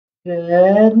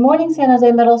Good morning, San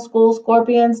Jose Middle School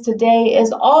Scorpions. Today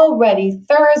is already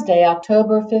Thursday,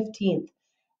 October 15th,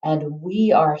 and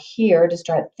we are here to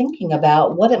start thinking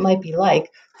about what it might be like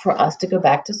for us to go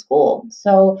back to school.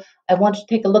 So, I want you to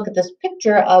take a look at this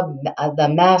picture of the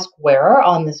mask wearer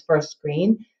on this first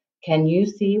screen. Can you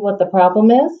see what the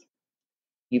problem is?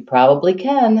 You probably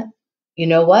can. You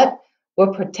know what?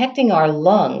 We're protecting our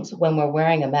lungs when we're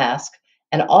wearing a mask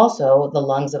and also the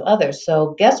lungs of others.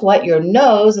 So, guess what? Your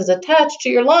nose is attached to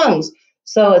your lungs.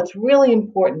 So, it's really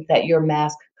important that your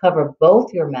mask cover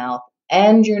both your mouth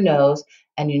and your nose,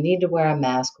 and you need to wear a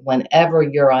mask whenever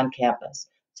you're on campus.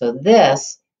 So,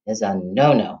 this is a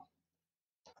no no.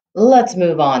 Let's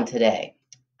move on today.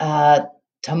 Uh,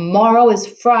 Tomorrow is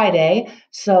Friday,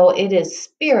 so it is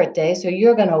Spirit Day. So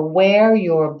you're going to wear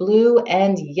your blue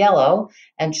and yellow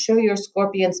and show your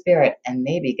scorpion spirit and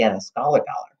maybe get a scholar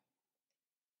dollar.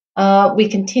 We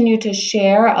continue to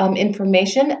share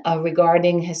information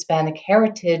regarding Hispanic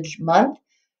Heritage Month.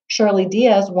 Shirley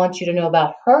Diaz wants you to know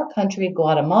about her country,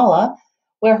 Guatemala,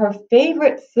 where her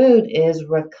favorite food is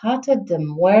ricotta de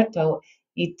muerto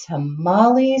y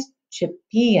tamales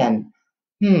chipian.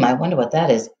 I wonder what that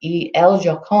is. Y el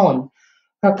Jocon.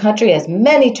 Her country has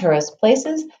many tourist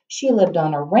places. She lived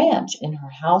on a ranch. In her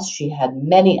house, she had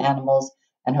many animals,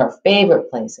 and her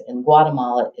favorite place in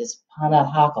Guatemala is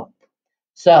Panajaco.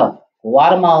 So,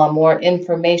 Guatemala, more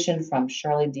information from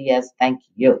Shirley Diaz. Thank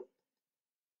you.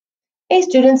 Hey,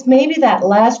 students, maybe that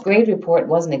last grade report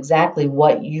wasn't exactly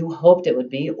what you hoped it would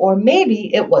be, or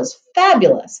maybe it was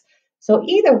fabulous. So,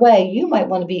 either way, you might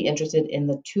want to be interested in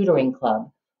the tutoring club.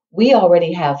 We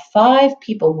already have 5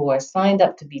 people who are signed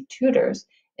up to be tutors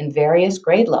in various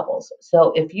grade levels.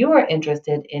 So, if you are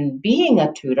interested in being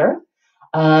a tutor,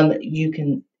 you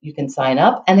can sign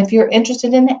up. And if you're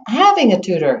interested in having a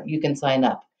tutor, you can sign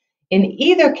up. In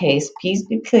either case, please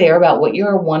be clear about what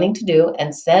you're wanting to do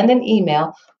and send an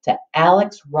email to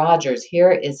Alex Rogers.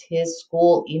 Here is his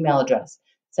school email address.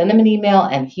 Send him an email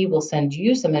and he will send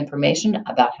you some information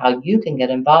about how you can get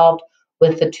involved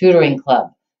with the tutoring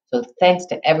club. So thanks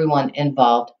to everyone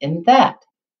involved in that.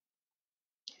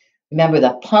 Remember,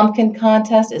 the pumpkin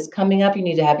contest is coming up. You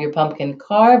need to have your pumpkin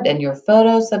carved and your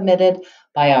photos submitted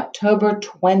by October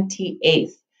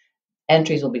 28th.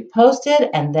 Entries will be posted,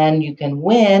 and then you can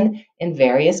win in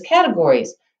various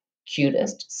categories: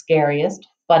 cutest, scariest,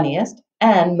 funniest,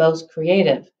 and most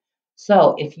creative.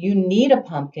 So if you need a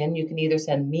pumpkin, you can either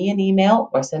send me an email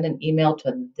or send an email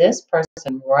to this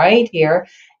person right here,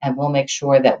 and we'll make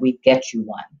sure that we get you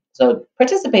one. So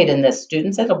participate in this,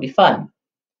 students. It'll be fun.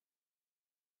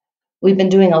 We've been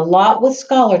doing a lot with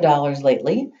Scholar Dollars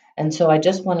lately, and so I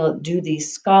just want to do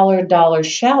these Scholar Dollar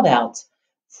shout outs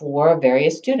for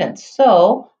various students.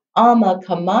 So, Alma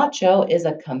Camacho is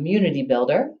a community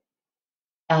builder.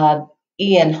 Uh,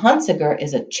 Ian Hunsiger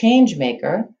is a change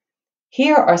maker.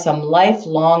 Here are some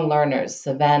lifelong learners: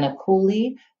 Savannah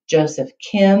Cooley, Joseph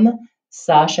Kim,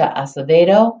 Sasha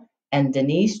Acevedo, and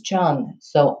Denise Chung.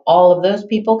 So, all of those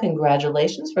people,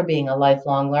 congratulations for being a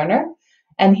lifelong learner.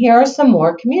 And here are some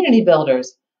more community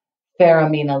builders: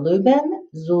 Faramina Lubin,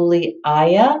 Zuli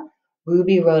Aya,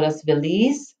 Ruby Rodas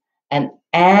Veliz, and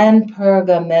Anne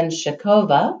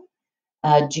Pergamenshikova,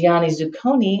 Gianni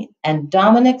Zucconi, and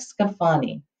Dominic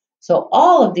Scafani. So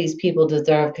all of these people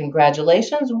deserve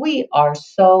congratulations. We are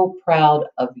so proud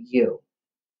of you.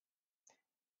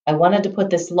 I wanted to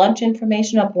put this lunch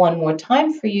information up one more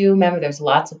time for you. Remember, there's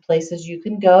lots of places you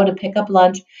can go to pick up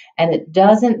lunch, and it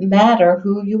doesn't matter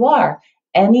who you are.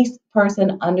 Any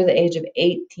person under the age of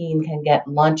 18 can get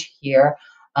lunch here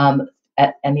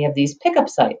at any of these pickup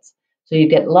sites. So you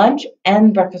get lunch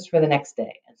and breakfast for the next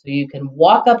day. And so you can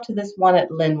walk up to this one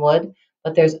at Linwood,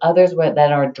 but there's others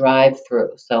that are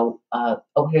drive-through. So,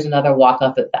 here's another walk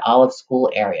up at the Olive School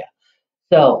area.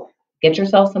 So get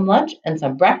yourself some lunch and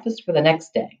some breakfast for the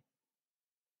next day.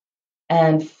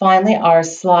 And finally, our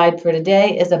slide for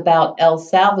today is about El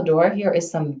Salvador. Here is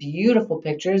some beautiful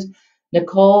pictures.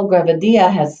 Nicole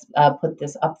Gravadia has put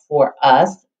this up for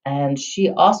us, and she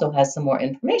also has some more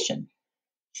information.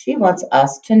 She wants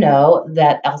us to know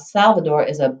that El Salvador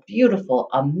is a beautiful,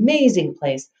 amazing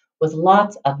place with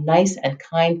lots of nice and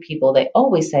kind people. They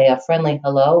always say a friendly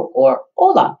hello or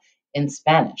hola in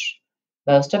Spanish.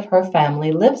 Most of her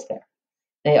family lives there.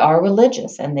 They are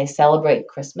religious and they celebrate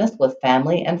Christmas with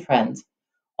family and friends.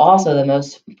 Also, the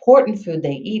most important food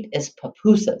they eat is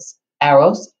pupusas,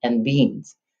 arroz, and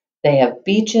beans. They have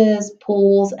beaches,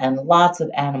 pools, and lots of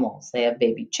animals. They have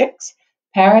baby chicks,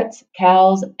 parrots,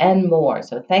 cows, and more.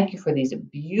 So thank you for these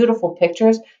beautiful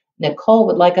pictures. Nicole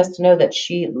would like us to know that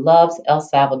she loves El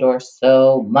Salvador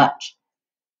so much.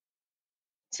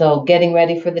 So getting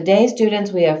ready for the day,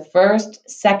 students, we have first,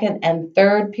 second, and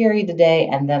third period today,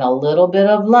 and then a little bit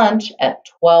of lunch at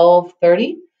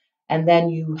 12:30. And then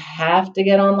you have to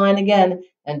get online again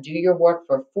and do your work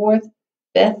for fourth,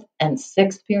 fifth, and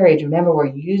sixth period. Remember, we're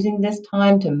using this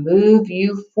time to move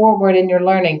you forward in your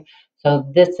learning. So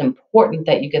it's important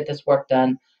that you get this work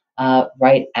done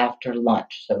right after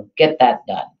lunch. So get that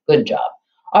done. Good job.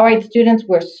 All right, students,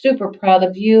 we're super proud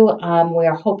of you. We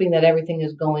are hoping that everything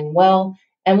is going well,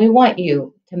 and we want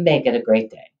you to make it a great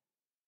day.